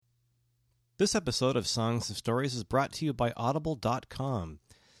This episode of Songs and Stories is brought to you by Audible.com.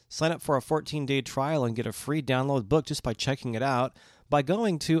 Sign up for a 14-day trial and get a free download book just by checking it out by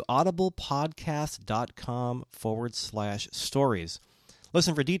going to audiblepodcast.com/stories.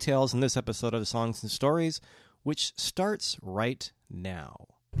 Listen for details in this episode of Songs and Stories, which starts right now.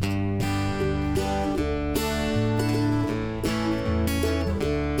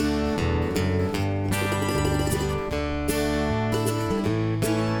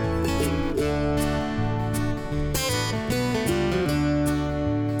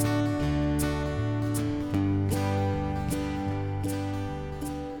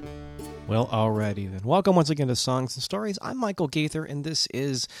 Well, alrighty then. Welcome once again to Songs and Stories. I'm Michael Gaither, and this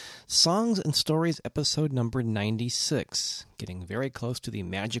is Songs and Stories episode number 96. Getting very close to the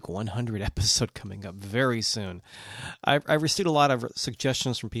magic 100 episode coming up very soon. I've received a lot of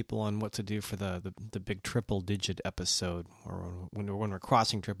suggestions from people on what to do for the big triple-digit episode, or when we're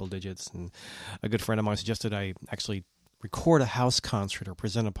crossing triple digits. And a good friend of mine suggested I actually record a house concert or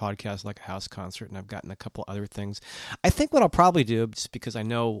present a podcast like a house concert, and I've gotten a couple other things. I think what I'll probably do, just because I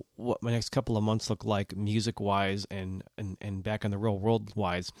know what my next couple of months look like music-wise and back in the real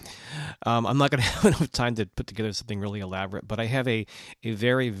world-wise, I'm not going to have enough time to put together something really elaborate, but I have a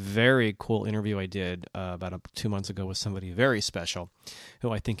very, very cool interview I did about 2 months ago with somebody very special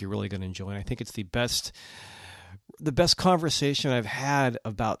who I think you're really going to enjoy, and I think it's the best conversation I've had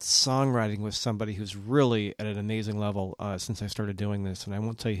about songwriting with somebody who's really at an amazing level since I started doing this, and I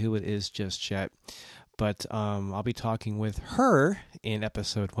won't tell you who it is just yet, but I'll be talking with her in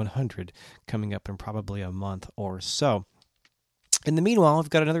episode 100 coming up in probably a month or so. In the meanwhile,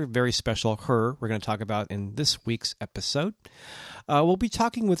 I've got another very special her we're going to talk about in this week's episode. We'll be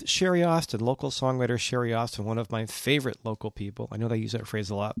talking with Sherry Austin, local songwriter Sherry Austin, one of my favorite local people. I know they use that phrase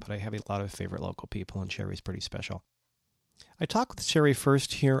a lot, but I have a lot of favorite local people, and Sherry's pretty special. I talked with Sherry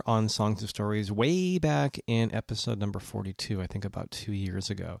first here on Songs and Stories way back in episode number 42, I think about 2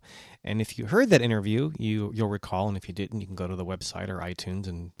 years ago. And if you heard that interview, you'll recall, and if you didn't, you can go to the website or iTunes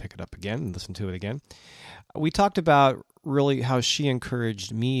and pick it up again and listen to it again. We talked about really how she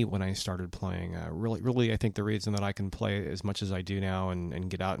encouraged me when I started playing. Really, I think the reason that I can play as much as I do now and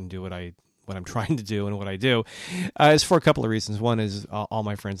get out and do what I'm trying to do and what I do is for a couple of reasons. One is all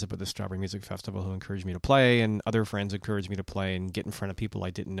my friends up at the Strawberry Music Festival who encouraged me to play, and other friends encouraged me to play and get in front of people I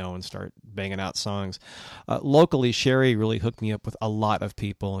didn't know and start banging out songs. Locally, Sherry really hooked me up with a lot of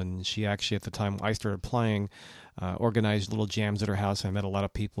people, and she actually, at the time I started playing, organized little jams at her house. I met a lot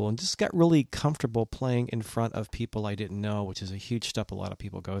of people and just got really comfortable playing in front of people I didn't know, which is a huge step a lot of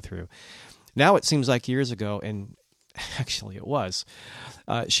people go through. Now it seems like years ago, and actually it was.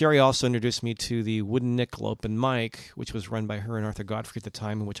 Sherry also introduced me to the Wooden Nickel Open Mic, which was run by her and Arthur Godfrey at the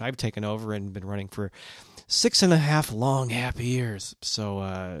time, and which I've taken over and been running for 6.5 long, happy years. So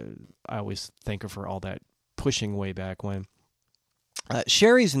I always thank her for all that pushing way back when.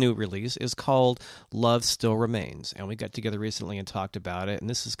 Sherry's new release is called Love Still Remains, and we got together recently and talked about it, and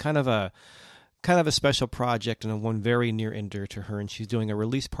this is kind of a special project and one very near and dear to her, and she's doing a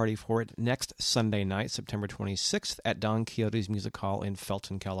release party for it next Sunday night, September 26th, at Don Quixote's Music Hall in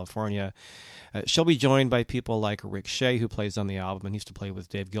Felton, California. She'll be joined by people like Rick Shea, who plays on the album and used to play with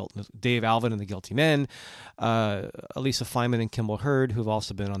Dave Alvin and the Guilty Men, Elisa Feynman and Kimball Hurd, who've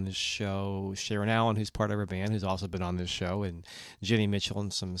also been on this show, Sharon Allen, who's part of her band, who's also been on this show, and Jenny Mitchell,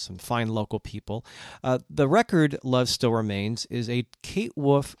 and some fine local people. The record, Love Still Remains, is a Kate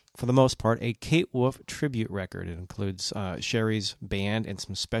Wolf, for the most part, a Kate Wolf tribute record. It includes Sherry's band and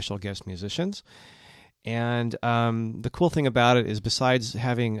some special guest musicians. And the cool thing about it is, besides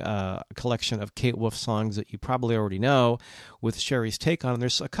having a collection of Kate Wolf songs that you probably already know with Sherry's take on them,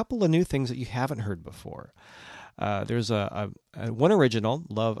 there's a couple of new things that you haven't heard before. There's one original,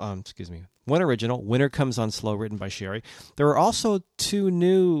 Winter Comes on Slow, written by Sherry. There are also 2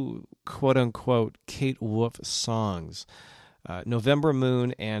 new, quote-unquote, Kate Wolf songs. November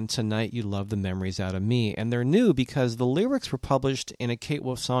Moon and Tonight You Love the Memories Out of Me. And they're new because the lyrics were published in a Kate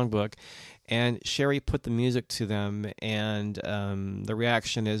Wolf songbook, and Sherry put the music to them, and the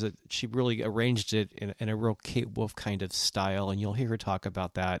reaction is that she really arranged it in a real Kate Wolf kind of style, and you'll hear her talk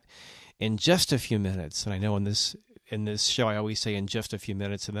about that in just a few minutes. And I know in this show I always say in just a few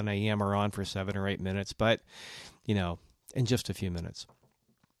minutes, and then I yammer on for 7 or 8 minutes, but, in just a few minutes.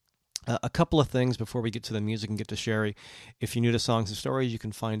 A couple of things before we get to the music and get to Sherry. If you're new to Songs and Stories, you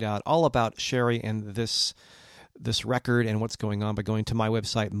can find out all about Sherry and this record and what's going on by going to my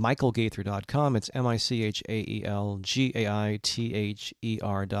website, michaelgaither.com. It's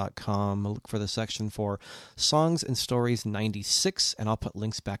michaelgaither.com. Look for the section for Songs and Stories 96, and I'll put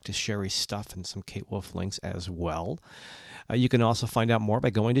links back to Sherry's stuff and some Kate Wolf links as well. You can also find out more by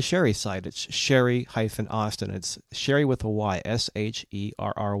going to Sherry's site. It's Sherry-Austin. It's Sherry with a Y,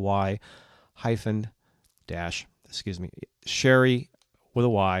 SHERRY hyphen dash, Sherry with a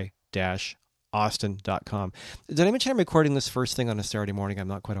Y dash Austin.com. Did I mention I'm recording this first thing on a Saturday morning? I'm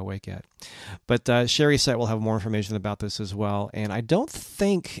not quite awake yet. But Sherry's site will have more information about this as well. And I don't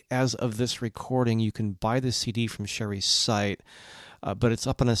think, as of this recording, you can buy the CD from Sherry's site, but it's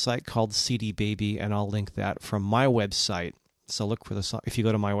up on a site called CD Baby, and I'll link that from my website. So look for the song. If you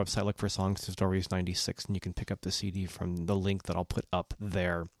go to my website, look for Songs to Stories 96, and you can pick up the CD from the link that I'll put up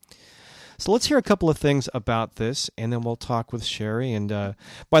there. So let's hear a couple of things about this, and then we'll talk with Sherry. And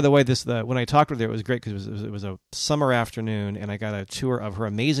by the way, when I talked with her, it was great because it was a summer afternoon, and I got a tour of her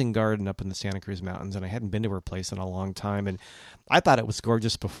amazing garden up in the Santa Cruz Mountains, and I hadn't been to her place in a long time. And I thought it was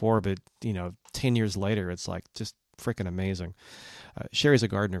gorgeous before, but 10 years later, it's like just freaking amazing. Sherry's a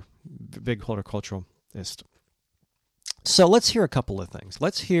gardener, big horticulturalist. So let's hear a couple of things.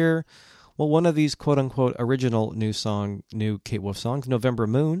 Let's hear, one of these quote-unquote original new Kate Wolf songs, November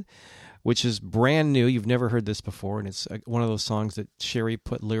Moon, which is brand new. You've never heard this before, and it's one of those songs that Sherry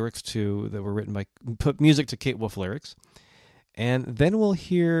put lyrics to that were put music to Kate Wolf lyrics. And then we'll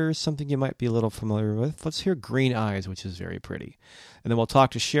hear something you might be a little familiar with. Let's hear Green Eyes, which is very pretty. And then we'll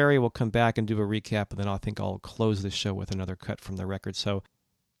talk to Sherry. We'll come back and do a recap, and then I think I'll close the show with another cut from the record. So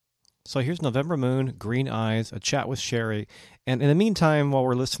here's November Moon, Green Eyes, a chat with Sherry. And in the meantime, while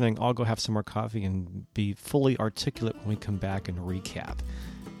we're listening, I'll go have some more coffee and be fully articulate when we come back and recap.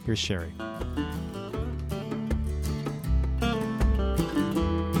 Here's Sherry.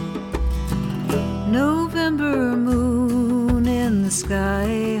 November moon in the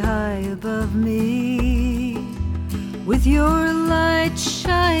sky high above me, with your light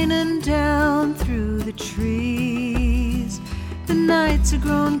shining down through the trees. The nights are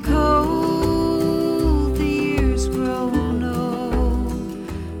growing cold, the years grown old.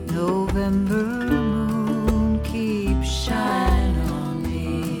 November moon keeps shining on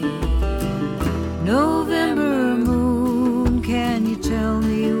me. November moon, can you tell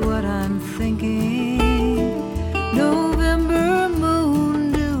me what I'm thinking? November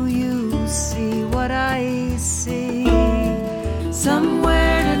moon, do you see what I see?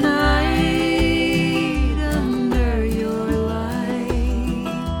 Somewhere tonight under your light,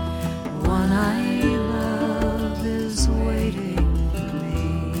 one I love is waiting for me.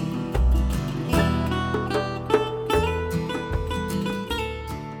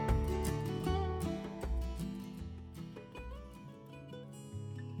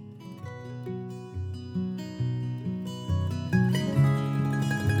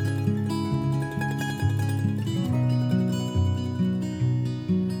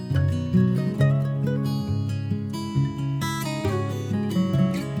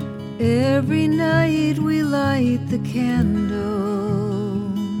 Every night we light the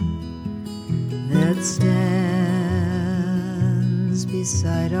candle that stands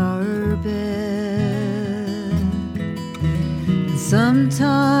beside our bed. And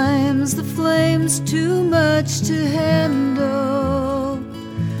sometimes the flame's too much to handle.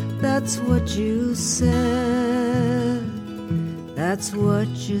 That's what you said. That's what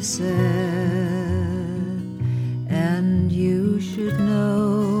you said. And you should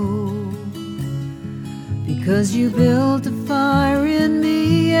know, because you built a fire in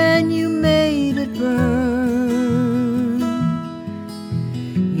me and you made it burn.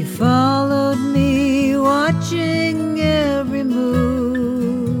 You followed me, watching every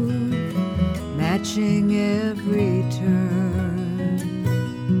move, matching every turn.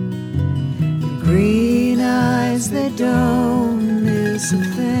 And green eyes, they don't miss a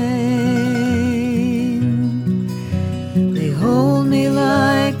thing. They hold me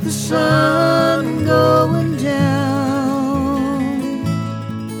like the sun going down,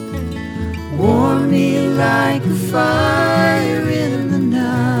 warm me like a fire in the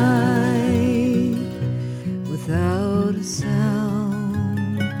night without a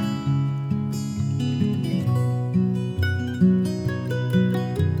sound.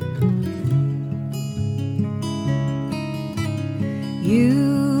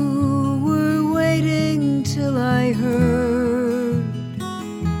 You were waiting till I heard,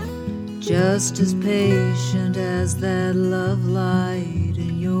 just as patient as that love light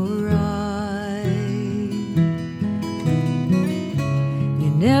in your eye. You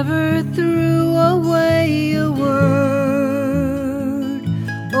never threw away a word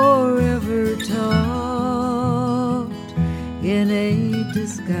or ever talked in a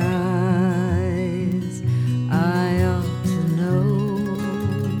disguise. I ought to know.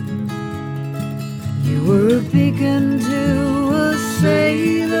 You were a beacon to a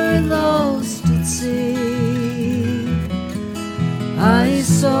sailor lost at sea,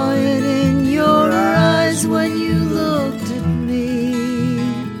 saw it in your eyes when you looked at me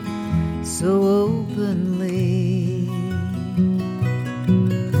so openly.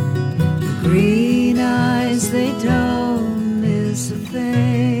 The green eyes, they don't miss a thing.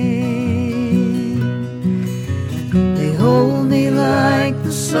 They hold me like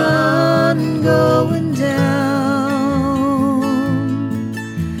the sun going down,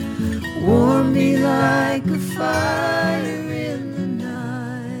 warm me like a fire in the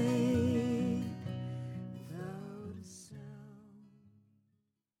night, without a sound.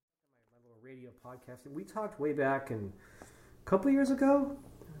 My little radio podcast. We talked way back a couple of years ago.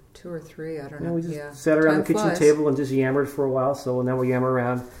 2 or 3, I don't You know, know. we just Yeah. sat around Time the kitchen flies. table and just yammered for a while. So now we yammer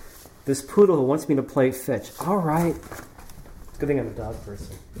around. This poodle who wants me to play fetch. All right. Good thing I'm a dog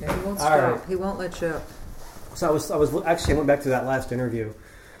person. Yeah, he won't All stop. right. He won't let you up. So I was actually I went back to that last interview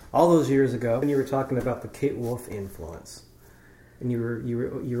all those years ago, and you were talking about the Kate Wolf influence, and you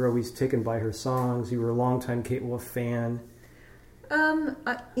were always taken by her songs. You were a longtime Kate Wolf fan.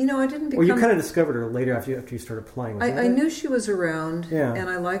 I didn't become... Or you kind of discovered her later after you started playing. wasn't I it? knew she was around, Yeah. and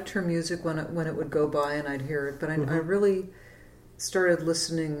I liked her music when it would go by and I'd hear it. But I really started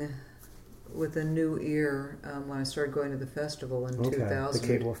listening with a new ear when I started going to the festival in 2000. The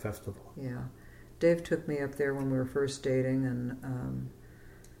Kate Wolf Festival. Yeah. Dave took me up there when we were first dating, and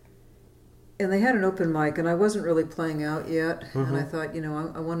they had an open mic, and I wasn't really playing out yet, and I thought,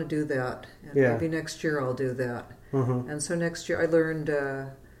 I want to do that, and Yeah. maybe next year I'll do that. And so next year I learned,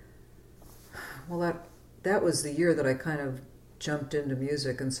 that was the year that I kind of jumped into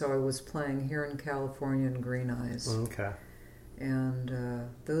music, and so I was playing here in California in Green Eyes. Okay. And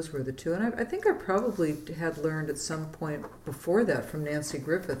those were the two. And I think I probably had learned at some point before that from Nancy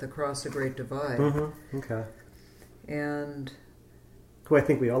Griffith, Across the Great Divide. Okay. And Who I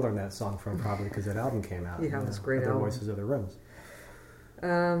think we all learned that song from probably because that album came out. Yeah, it was a great Other album. Voices, Other Rooms.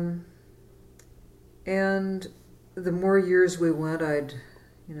 and the more years we went, I'd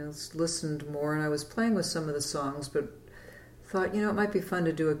listened more, and I was playing with some of the songs, but thought, it might be fun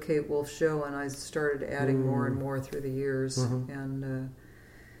to do a Kate Wolf show, and I started adding more and more through the years, and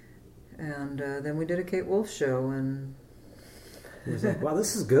then we did a Kate Wolf show, and It was like, wow,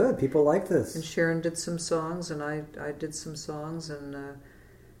 this is good. People like and this. Sharon did some songs, and I did some songs, and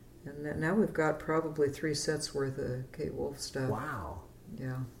now we've got probably 3 sets worth of Kate Wolf stuff. Wow.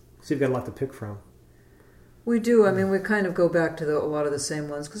 Yeah. So you've got a lot to pick from. We do. I mean, we kind of go back to a lot of the same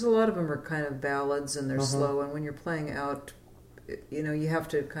ones, because a lot of them are kind of ballads, and they're slow, and when you're playing out, you have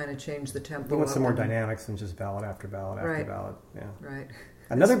to kind of change the tempo. You want some up more and- dynamics than just ballad after ballad after Right. ballad. Yeah. Right.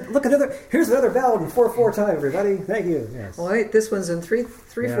 Here's another ballad in 4/4 time, everybody. Thank you. Yes. Well, wait, this one's in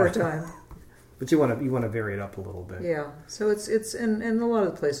 3/4 time. But you want to vary it up a little bit. Yeah. So it's in a lot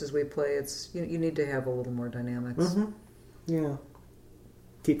of the places we play, it's you need to have a little more dynamics. Yeah.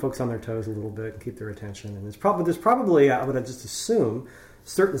 Keep folks on their toes a little bit and keep their attention. And there's probably I would just assume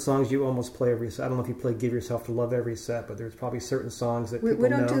certain songs you almost play every set. I don't know if you play "Give Yourself to Love" every set, but there's probably certain songs that We people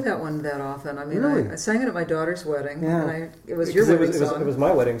don't know. do that one that often. I mean, Really? I sang it at my daughter's wedding. Yeah. And it was your Because wedding song. it was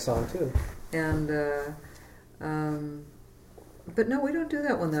my wedding song too. And but no, we don't do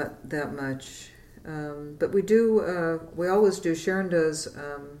that one that much. But we do. We always do. Sharon does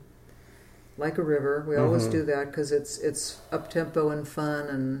 "Like a River." We always do that because it's up tempo and fun.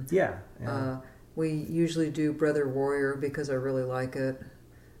 And Yeah. we usually do "Brother Warrior" because I really like it.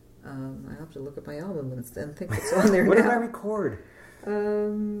 I have to look at my album and think it's on there What now. did I record?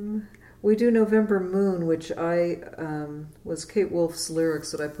 We do "November Moon," which was Kate Wolf's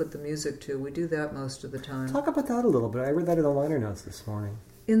lyrics that I put the music to. We do that most of the time. Talk about that a little bit. I read that in the liner notes this morning.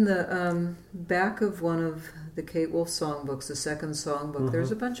 In the back of one of the Kate Wolf songbooks, the second songbook,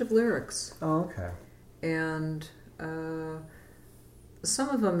 there's a bunch of lyrics. Oh, okay. And some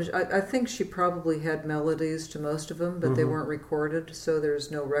of them, I think she probably had melodies to most of them, but they weren't recorded, so there's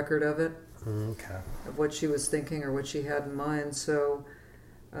no record of it, Okay. of what she was thinking or what she had in mind. So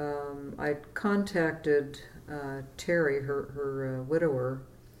I contacted Terry, her widower,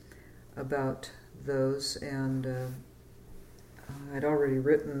 about those, and I'd already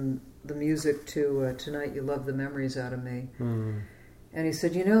written the music to "Tonight You Love the Memories Out of Me." And he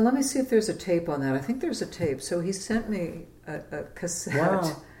said, let me see if there's a tape on that. I think there's a tape. So he sent me a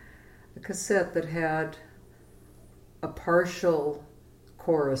cassette, a cassette that had a partial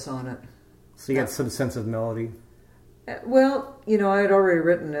chorus on it. So you got some sense of melody. Well, I had already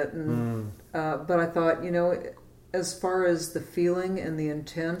written it, and but I thought, as far as the feeling and the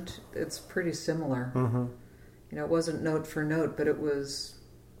intent, it's pretty similar. It wasn't note for note, but it was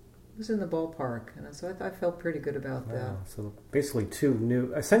was in the ballpark, and so I felt pretty good about that. So basically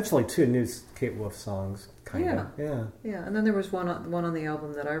essentially two new Kate Wolf songs, kind of. Yeah. And then there was one on the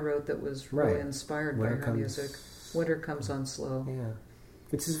album that I wrote that was really inspired by her music. Winter Comes on Slow. Yeah,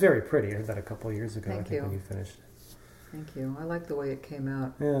 which is very pretty. I heard that a couple of years ago. Thank I think you. when you finished it. Thank you. I like the way it came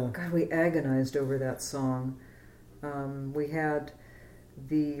out. Yeah. God, we agonized over that song. We had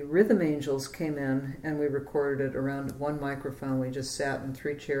the Rhythm Angels came in and we recorded it around one microphone. We just sat in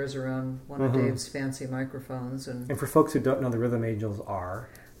 3 chairs around one of Dave's fancy microphones. And for folks who don't know, the Rhythm Angels are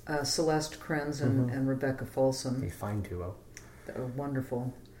Celeste Krenz and Rebecca Folsom. A fine duo.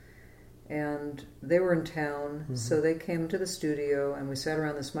 Wonderful. And they were in town, so they came to the studio and we sat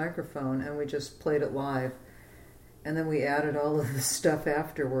around this microphone and we just played it live. And then we added all of the stuff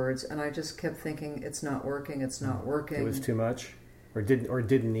afterwards, and I just kept thinking, it's not working. It was too much? Or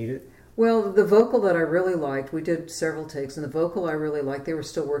didn't need it? Well, the vocal that I really liked, we did several takes, and the vocal I really liked, they were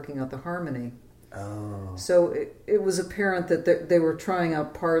still working out the harmony. Oh. So it was apparent that they were trying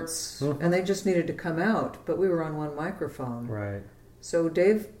out parts, and they just needed to come out, but we were on one microphone. Right. So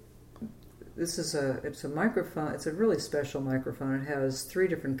Dave, it's a microphone, it's a really special microphone. It has 3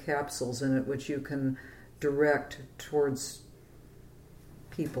 different capsules in it, which you can direct towards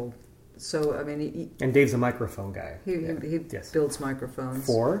people. So, I mean... and Dave's a microphone guy. He builds microphones.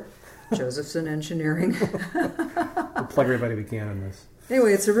 For? Josephson Engineering. We'll plug everybody we can on this.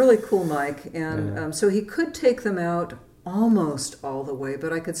 Anyway, it's a really cool mic. And so he could take them out almost all the way,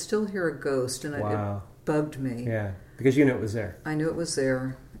 but I could still hear a ghost, and it bugged me. Yeah, because you knew it was there. I knew it was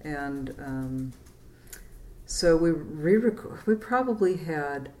there. And so we probably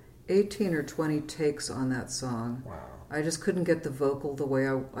had 18 or 20 takes on that song. Wow. I just couldn't get the vocal the way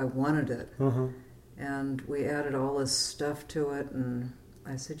I wanted it. And we added all this stuff to it, and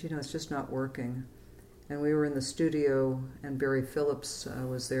I said, it's just not working. And we were in the studio, and Barry Phillips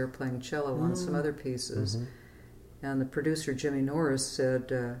was there playing cello on some other pieces. And the producer, Jimmy Norris,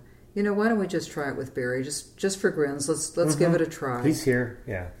 said, why don't we just try it with Barry, just for grins, let's give it a try. He's here,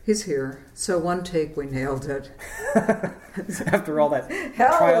 yeah. He's here. So one take, we nailed it. After all that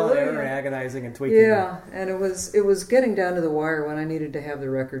trial and error, agonizing and tweaking. Yeah, and it was getting down to the wire when I needed to have the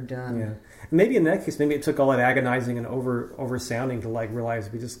record done. Yeah, maybe in that case, maybe it took all that agonizing and over sounding to realize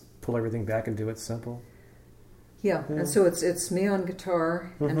we just pull everything back and do it simple. Yeah. And so it's me on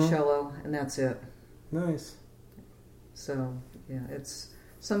guitar and cello, and that's it. Nice. So yeah,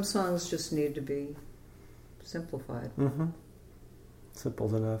 some songs just need to be simplified.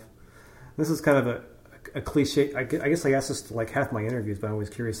 Simple's enough. This is kind of a cliche. I guess I ask this to half my interviews, but I'm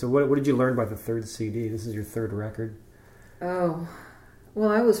always curious. So what did you learn by the 3rd CD? This is your 3rd record. Oh, well,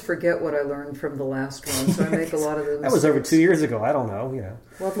 I always forget what I learned from the last one, so I make a lot of them. That was over 2 years ago. I don't know.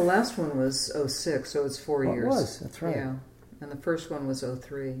 Well, the last one was 06, so it's 4 years. It was. That's right. Yeah, and the first one was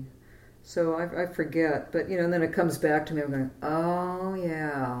 03. So I forget, but and then it comes back to me. I'm going, oh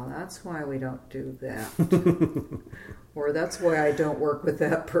yeah, that's why we don't do that, or that's why I don't work with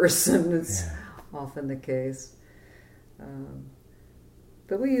that person. It's often the case.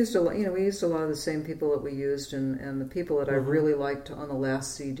 But we used a lot. We used a lot of the same people that we used, and the people that I really liked on the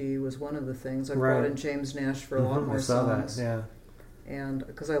last CD was one of the things. I brought in James Nash for a lot more songs. That. Yeah. And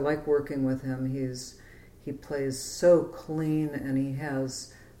because I like working with him, he plays so clean, and he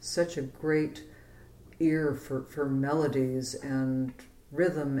has such a great ear for melodies and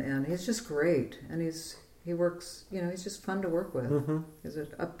rhythm, and he's just great. And he works, he's just fun to work with. He's an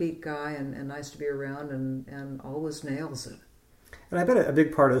upbeat guy and nice to be around, and always nails it. And I bet a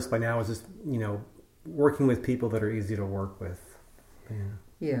big part of this by now is just, working with people that are easy to work with.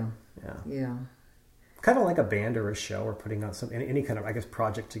 Yeah. Kind of like a band or a show or putting out any kind of,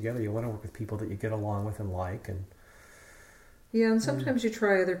 project together. You want to work with people that you get along with and like, and yeah, and sometimes you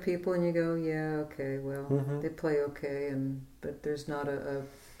try other people and you go, yeah, okay, well, they play okay, but there's not a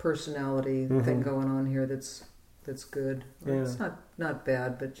personality thing going on here that's good. Well, it's not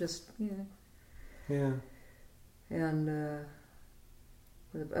bad, but just yeah. And the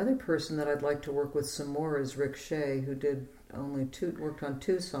other person that I'd like to work with some more is Rick Shea, who worked on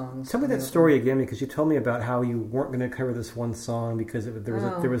 2 songs. Tell me that story again, because you told me about how you weren't going to cover this one song because there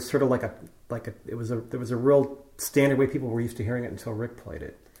was sort of there was a real standard way people were used to hearing it until Rick played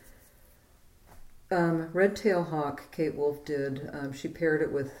it. Red Tail Hawk, Kate Wolf did. She paired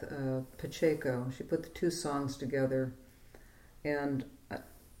it with Pacheco. She put the 2 songs together, and I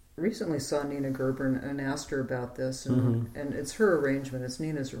recently saw Nina Gerber and asked her about this, and it's her arrangement. It's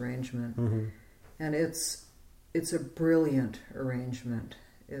Nina's arrangement, and it's a brilliant arrangement.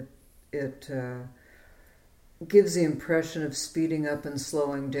 It gives the impression of speeding up and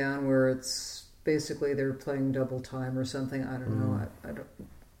slowing down, where it's basically they're playing double time or something. I don't know.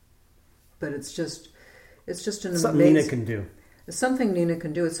 but it's just an something amazing... Nina can do. Something Nina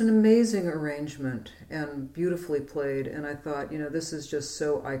can do. It's an amazing arrangement and beautifully played. And I thought, this is just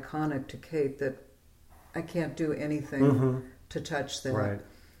so iconic to Kate that I can't do anything to touch that. Right.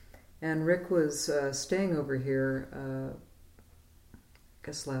 And Rick was staying over here, I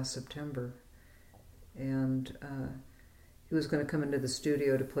guess last September, and he was going to come into the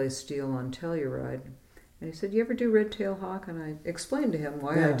studio to play steel on Telluride. And he said, "You ever do Red Tail Hawk?" And I explained to him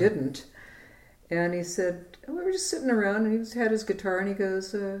why I didn't. And he said, we were just sitting around, and he had his guitar, and he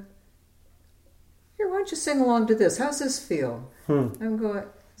goes, "Here, why don't you sing along to this? How's this feel?" I'm going,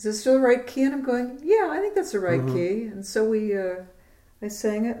 "Is this still the right key?" And I'm going, "Yeah, I think that's the right key." And so I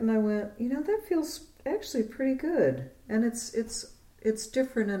sang it, and I went, that feels actually pretty good. And it's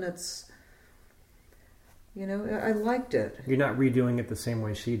different, and it's, I liked it. You're not redoing it the same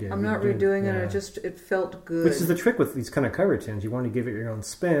way she did. I'm not redoing it. It felt good. Which is the trick with these kind of cover tunes. You want to give it your own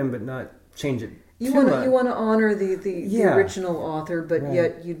spin, but not change it. You want to honor the original author, but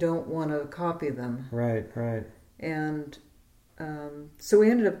yet you don't want to copy them. Right. And so we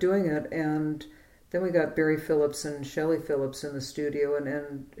ended up doing it, and then we got Barry Phillips and Shelley Phillips in the studio,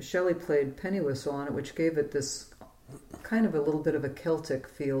 and Shelley played penny whistle on it, which gave it this kind of a little bit of a Celtic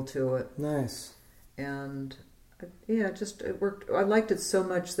feel to it. Nice. And it worked. I liked it so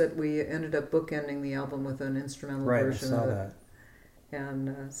much that we ended up bookending the album with an instrumental version of it. That.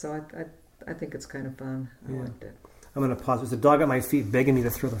 And so I think it's kind of fun. I liked it. I'm going to pause. There's a dog at my feet begging me to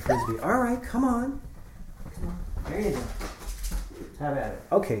throw the frisbee. All right, come on. There you go. Have at it.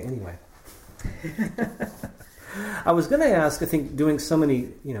 Okay, anyway. I was going to ask, I think, doing so many,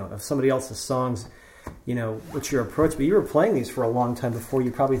 of somebody else's songs, what's your approach? But you were playing these for a long time before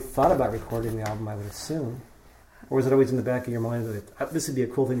you probably thought about recording the album, I would assume. Or was it always in the back of your mind that this would be a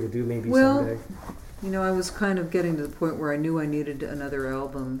cool thing to do maybe someday? I was kind of getting to the point where I knew I needed another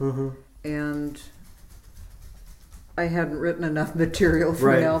album. And I hadn't written enough material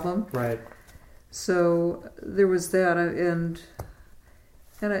for an album. Right. So there was that. And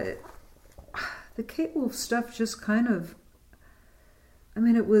the Kate Wolf stuff just kind of...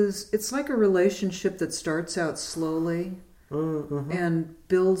 it's like a relationship that starts out slowly and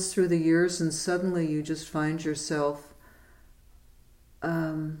builds through the years, and suddenly you just find yourself,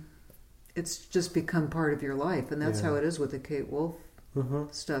 it's just become part of your life, and that's how it is with the Kate Wolf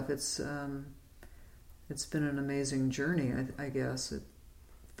stuff. It's been an amazing journey, I guess,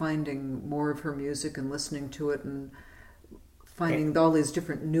 finding more of her music and listening to it and finding all these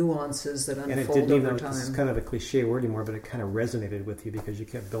different nuances that unfold over time. It's kind of a cliche word anymore, but it kind of resonated with you because you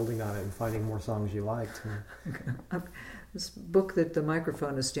kept building on it and finding more songs you liked. This book that the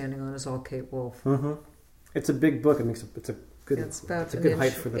microphone is standing on is all Kate Wolf. It's a big book. It's a good. It's about it's a good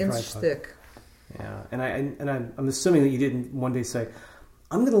height for the inch tripod. Thick. Yeah, and I'm assuming that you didn't one day say,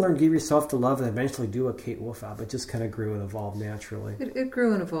 "I'm going to learn Give Yourself to Love," and eventually do a Kate Wolf album. It just kind of grew and evolved naturally. It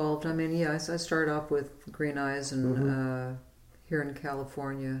grew and evolved. I started off with Green Eyes and here in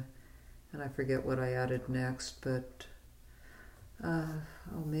California, and I forget what I added next, but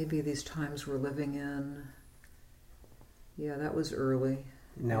maybe These Times We're Living In. Yeah, that was early.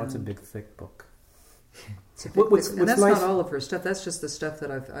 Now it's a big, thick book. It's a big, and that's nice, not all of her stuff. That's just the stuff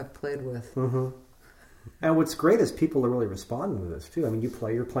that I've played with. And what's great is people are really responding to this too.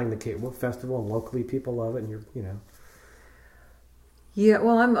 You're playing the Kate Wolf Festival, and locally people love it, and Yeah,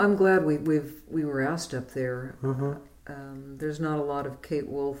 well, I'm glad we were asked up there. There's not a lot of Kate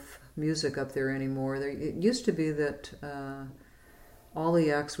Wolf music up there anymore. It used to be that all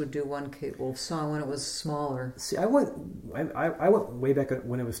the acts would do one Kate Wolf song when it was smaller. See, I went way back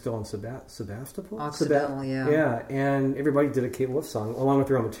when it was still in Sebastopol. Occidental, yeah. Yeah, and everybody did a Kate Wolf song along with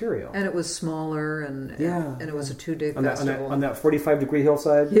their own material. And it was smaller, and it was a 2-day festival. On that 45-degree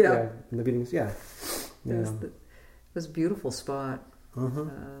hillside? Yeah. In the beginnings, yeah. It was a beautiful spot.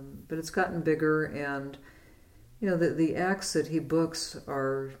 But it's gotten bigger, and the acts that he books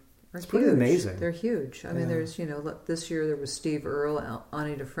are huge. Pretty amazing. They're huge. There's this year there was Steve Earle,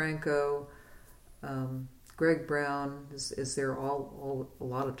 Ani DeFranco, Greg Brown is there all a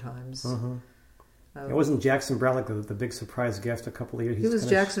lot lot of times. It wasn't Jackson Brown like the big surprise guest a couple of years. He was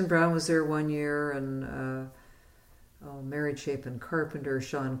Jackson Brown was there one year, and Mary Chapin Carpenter,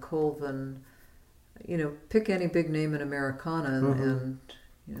 Sean Colvin. Pick any big name in Americana, and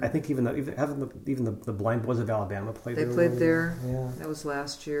I think even the Blind Boys of Alabama played there. They played there. Yeah. That was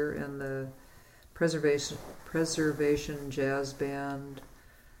last year, and the Preservation Jazz Band.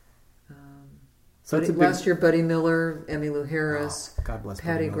 Last year, Buddy Miller, Emmylou Harris, God bless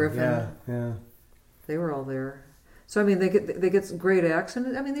Patty Buddy Miller. Griffin. Yeah. They were all there. So I mean, they get some great acts,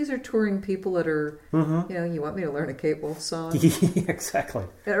 and I mean, these are touring people that are, you want me to learn a Kate Wolf song? Yeah, exactly.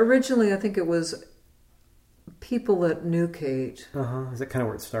 Originally, I think it was people that knew Kate. Is that kind of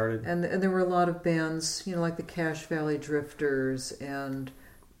where it started? And there were a lot of bands, like the Cache Valley Drifters and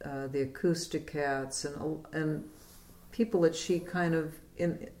the Acoustic Cats and people that she kind of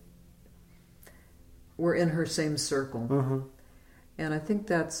were in her same circle. And I think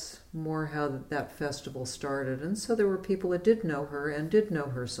that's more how that festival started. And so there were people that did know her and did know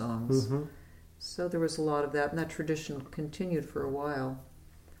her songs. So there was a lot of that, and that tradition continued for a while.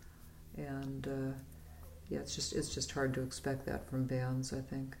 And it's just hard to expect that from bands, I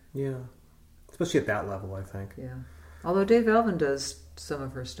think. Yeah, especially at that level, I think. Yeah, although Dave Alvin does some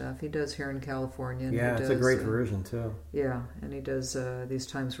of her stuff. He does Here in California. And it's a great version too. Yeah, and he does These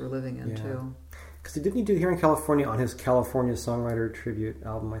Times We're Living In too. Because didn't he do Here in California on his California Songwriter Tribute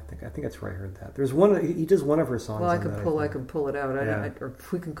album? I think that's where I heard that. There's one. He does one of her songs. Well, I can pull it out. Or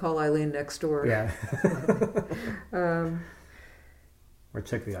we can call Eileen next door. Yeah. Or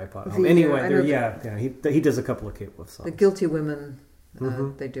check the iPod. Anyway, he does a couple of Kate Wolf songs. The Guilty Women,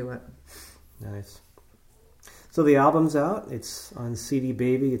 they do it. Nice. So the album's out. It's on CD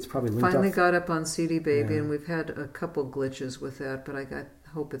Baby. It's probably linked finally got up on CD Baby, and we've had a couple glitches with that, but I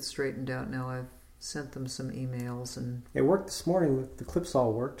hope it's straightened out now. I've sent them some emails, and it worked this morning. The clips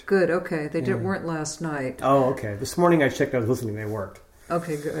all worked. Good. Okay, they weren't last night. Oh, okay. This morning I checked. I was listening. They worked.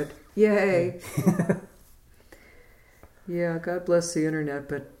 Okay, good. Yay. Yeah, God bless the internet,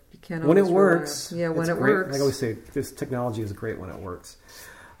 but you can't always when it works. Yeah, when it great. works. Like I always say, this technology is great when it works.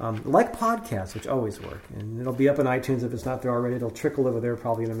 Like podcasts, which always work, and it'll be up on iTunes if it's not there already. It'll trickle over there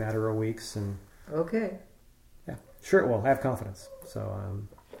probably in a matter of weeks. And okay. Yeah, sure it will. I have confidence.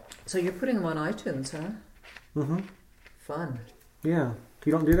 So you're putting them on iTunes, huh? Fun. Yeah.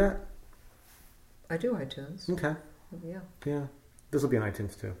 You don't do that? I do iTunes. Okay. Yeah. Yeah. This will be on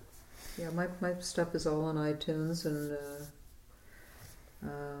iTunes too. Yeah, my stuff is all on iTunes,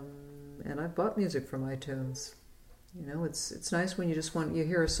 and I've bought music from iTunes. It's nice when you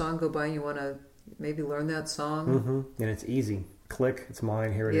hear a song go by and you want to maybe learn that song. And it's easy. Click, it's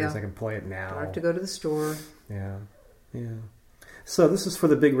mine. Here it is. I can play it now. I have to go to the store. Yeah. So this is for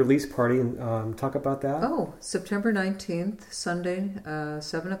the big release party, and talk about that. Oh, September 19th, Sunday,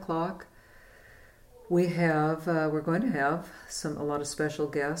 7 o'clock. We're going to have a lot of special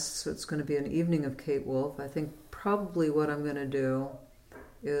guests. So it's going to be an evening of Kate Wolf. I think probably what I'm going to do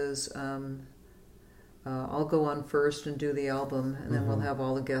is I'll go on first and do the album, and then we'll have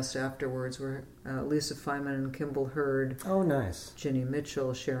all the guests afterwards. We're Lisa Feynman and Kimball Hurd. Oh, nice. Ginny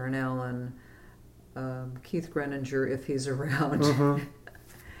Mitchell, Sharon Allen, Keith Greninger if he's around.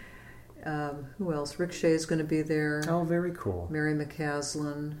 Who else? Rick Shea's going to be there. Oh, very cool. Mary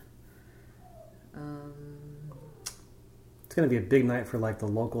McCaslin. It's going to be a big night for the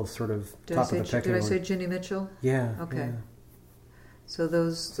local sort of top of the pecking order. Did I say Ginny Mitchell? Yeah. Okay. Yeah. So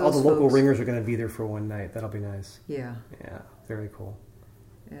those all the folks, local ringers are going to be there for one night. That'll be nice. Yeah. Yeah. Very cool.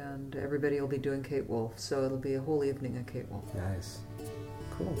 And everybody will be doing Kate Wolf, so it'll be a whole evening of Kate Wolf. Nice.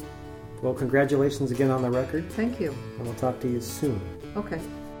 Cool. Well, congratulations again on the record. Thank you. And we'll talk to you soon. Okay.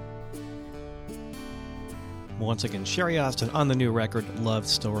 Once again, Sherry Austin on the new record, Love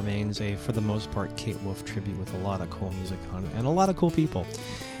Still Remains, for the most part, Kate Wolf tribute with a lot of cool music on it and a lot of cool people.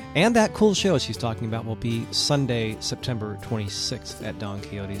 And that cool show she's talking about will be Sunday, September 26th at Don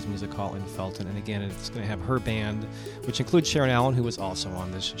Quixote's Music Hall in Felton. And again, it's going to have her band, which includes Sharon Allen, who was also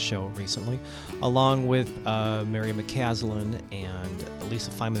on this show recently, along with Mary McCaslin and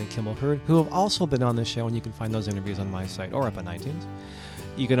Lisa Feynman and Kimball Hurd, who have also been on this show, and you can find those interviews on my site or up on iTunes.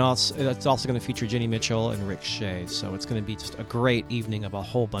 It's also going to feature Ginny Mitchell and Rick Shea, so it's going to be just a great evening of a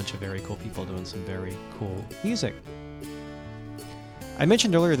whole bunch of very cool people doing some very cool music. I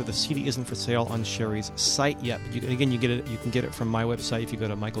mentioned earlier that the CD isn't for sale on Sherry's site yet, but you can get it from my website if you go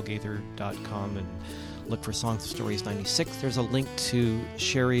to michaelgaither.com and look for Songs of Stories 96. There's a link to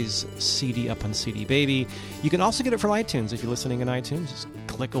Sherry's CD up on CD Baby. You can also get it from iTunes if you're listening in iTunes. Just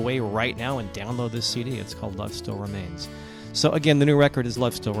click away right now and download this CD. It's called Love Still Remains. So again, the new record is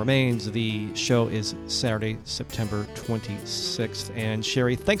Love Still Remains. The show is Saturday, September 26th. And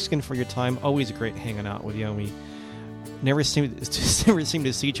Sherry, thanks again for your time. Always great hanging out with you. And we never seem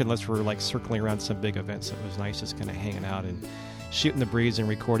to see each other unless we're circling around some big event. So it was nice just kind of hanging out and shooting the breeze and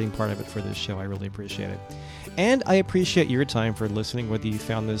recording part of it for this show. I really appreciate it. And I appreciate your time for listening, whether you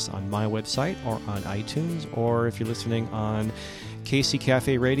found this on my website or on iTunes, or if you're listening on KC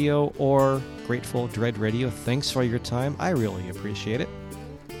Cafe Radio or Grateful Dread Radio. Thanks for your time. I really appreciate it.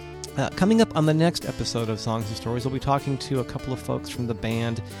 Coming up on the next episode of Songs and Stories, we'll be talking to a couple of folks from the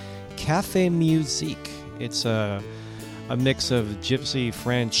band Cafe Musique. It's a a mix of gypsy,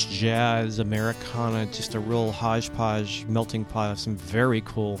 French, jazz, Americana, just a real hodgepodge, melting pot of some very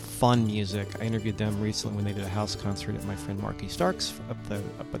cool, fun music. I interviewed them recently when they did a house concert at my friend Marky Stark's up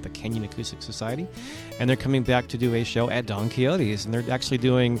at the Canyon Acoustic Society. And they're coming back to do a show at Don Quixote's. And they're actually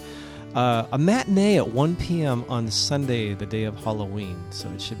doing a matinee at 1 p.m. on Sunday, the day of Halloween. So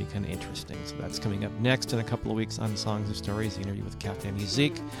it should be kind of interesting. So that's coming up next in a couple of weeks on Songs and Stories, the interview with Captain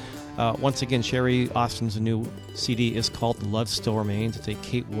Musique. Once again, Sherry Austin's new CD is called Love Still Remains. It's a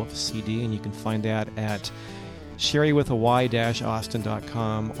Kate Wolf CD, and you can find that at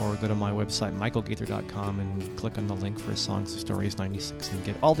sherrywithay-austin.com or go to my website, michaelgaither.com, and click on the link for Songs and Stories 96 and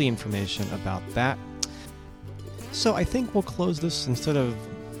get all the information about that. So I think we'll close this instead of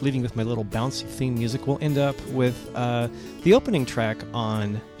leading with my little bouncy theme music. We'll end up with the opening track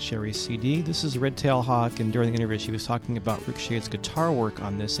on Sherry's CD. This is Red Tail Hawk, and during the interview she was talking about Rick Shade's guitar work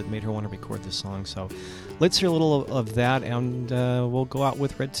on this that made her want to record this song. So let's hear a little of that, and we'll go out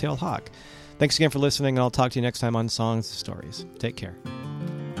with Red Tail Hawk. Thanks again for listening, and I'll talk to you next time on Songs and Stories. Take care.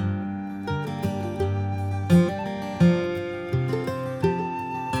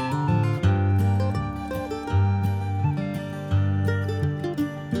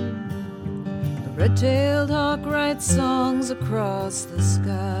 Red-tailed hawk writes songs across the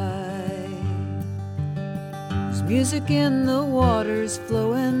sky. There's music in the waters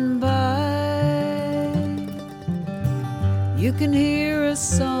flowing by. You can hear a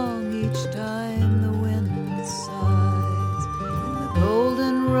song each time the wind sighs in the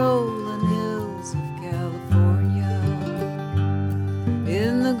golden rolling hills of California.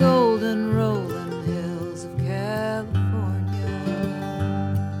 In the golden rolling hills of California.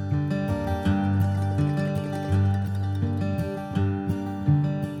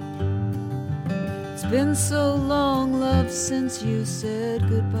 Been so long, love, since you said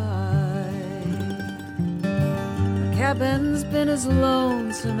goodbye. My cabin's been as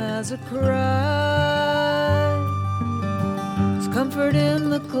lonesome as a cry. There's comfort in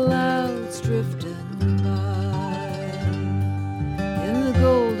the clouds drifting by.